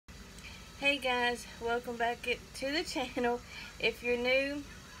Hey guys, welcome back to the channel. If you're new,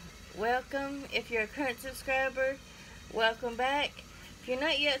 welcome. If you're a current subscriber, welcome back. If you're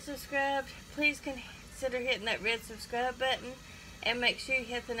not yet subscribed, please consider hitting that red subscribe button and make sure you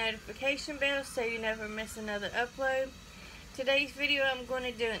hit the notification bell so you never miss another upload. Today's video I'm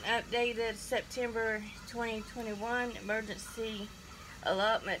going to do an updated September 2021 emergency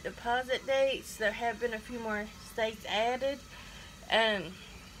allotment deposit dates. There have been a few more states added.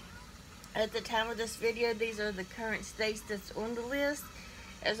 At the time of this video, these are the current states that's on the list.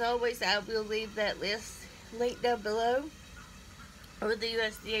 As always, I will leave that list linked down below, or the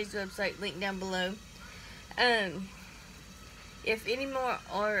USDA's website linked down below. If any more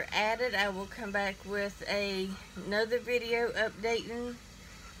are added, I will come back with another video updating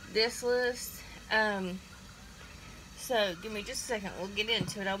this list. So give me just a second, we'll get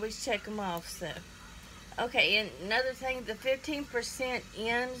into it. I always check them off. So okay, and another thing, the 15%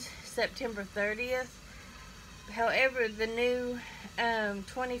 ends September 30th. However, the new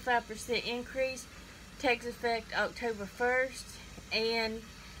 25% increase takes effect October 1st. And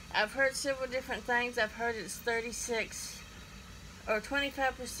I've heard several different things. I've heard it's 36 or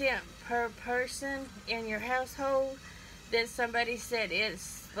 25% per person in your household. Then somebody said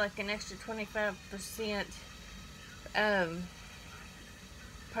it's like an extra 25%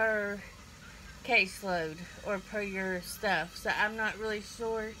 per caseload or per your stuff. So I'm not really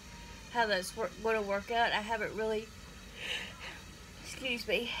sure how that's going to work out. I haven't really,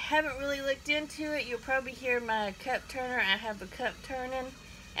 haven't really looked into it. You'll probably hear my cup turner. I have a cup turning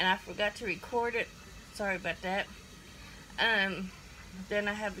and I forgot to record it. Sorry about that. Then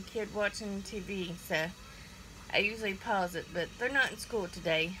I have a kid watching TV, so I usually pause it, but they're not in school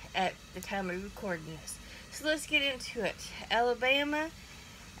today at the time of recording this. So let's get into it. Alabama,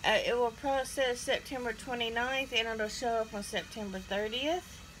 it will process September 29th and it'll show up on September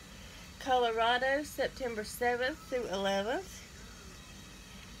 30th. Colorado, September 7th through 11th.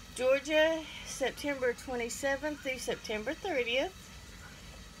 Georgia, September 27th through September 30th.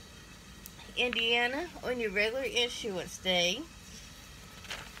 Indiana, on your regular issuance day.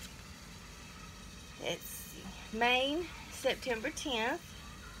 It's Maine, September 10th.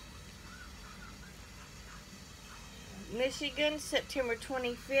 Michigan, September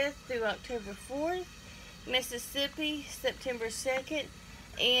 25th through October 4th. Mississippi, September 2nd.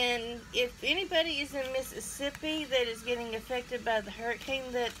 And if anybody is in Mississippi that is getting affected by the hurricane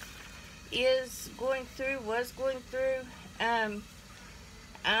that was going through, I'm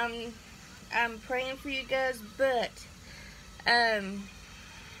praying for you guys. But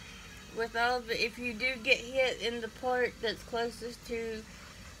with all the, if you do get hit in the part that's closest to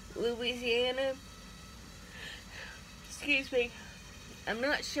Louisiana, I'm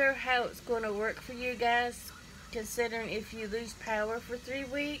not sure how it's going to work for you guys, considering if you lose power for 3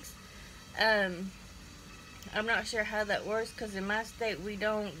 weeks. I'm not sure how that works, because in my state we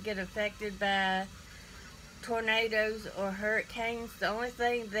don't get affected by tornadoes or hurricanes. The only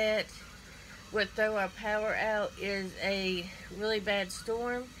thing that would throw our power out is a really bad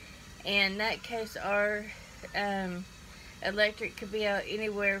storm. And in that case, our electric could be out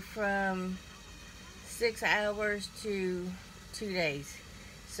anywhere from 6 hours to 2 days.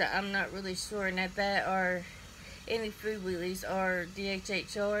 So I'm not really sure. And at that, or any food we lose, our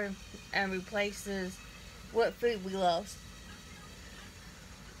DHHR replaces what food we lost.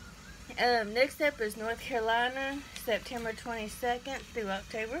 Next up is North Carolina, September 22nd through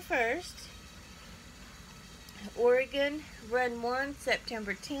October 1st. Oregon, Run 1,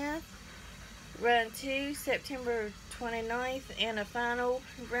 September 10th. Run 2, September 29th. And a final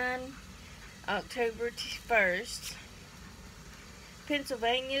run, October 1st.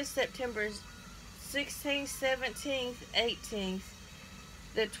 Pennsylvania, September 16th, 17th, 18th,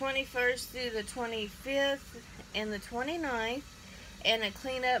 the 21st through the 25th, and the 29th, and a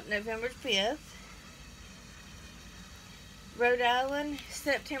cleanup November 5th. Rhode Island,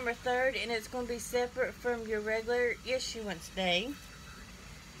 September 3rd, and it's going to be separate from your regular issuance day.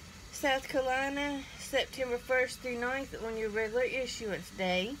 South Carolina, September 1st through 9th on your regular issuance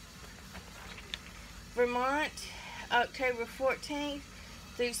day. Vermont, October 14th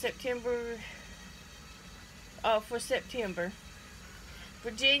through September, for September.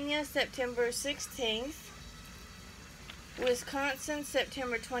 Virginia, September 16th. Wisconsin,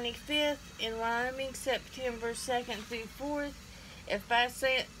 September 25th. And Wyoming, September 2nd through 4th. If by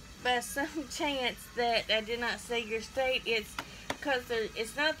some chance that I did not say your state, it's because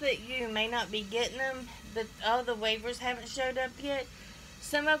it's not that you may not be getting them, but all the waivers haven't showed up yet.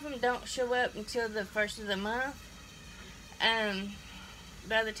 Some of them don't show up until the 1st of the month.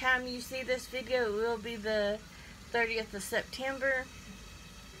 By the time you see this video, it will be the 30th of September.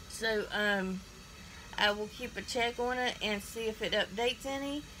 So, I will keep a check on it and see if it updates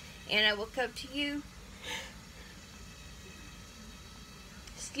any. And I will come to you.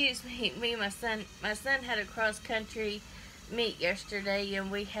 Excuse me, my son had a cross-country meet yesterday, and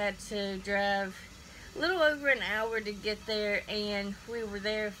we had to drive a little over an hour to get there, and we were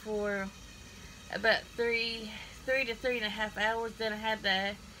there for about three to 3.5 hours. Then I had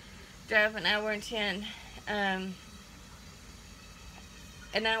to drive an hour and 10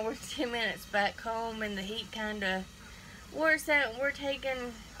 minutes back home, and the heat kind of wore us out. We're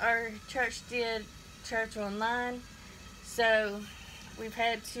taking, our church did church online, so we've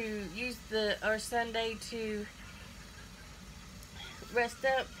had to use our Sunday to rest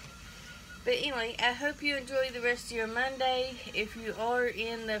up. But anyway, I hope you enjoy the rest of your Monday. If you are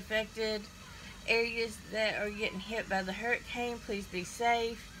in the affected areas that are getting hit by the hurricane, please be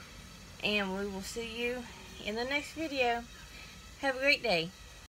safe. And we will see you in the next video. Have a great day.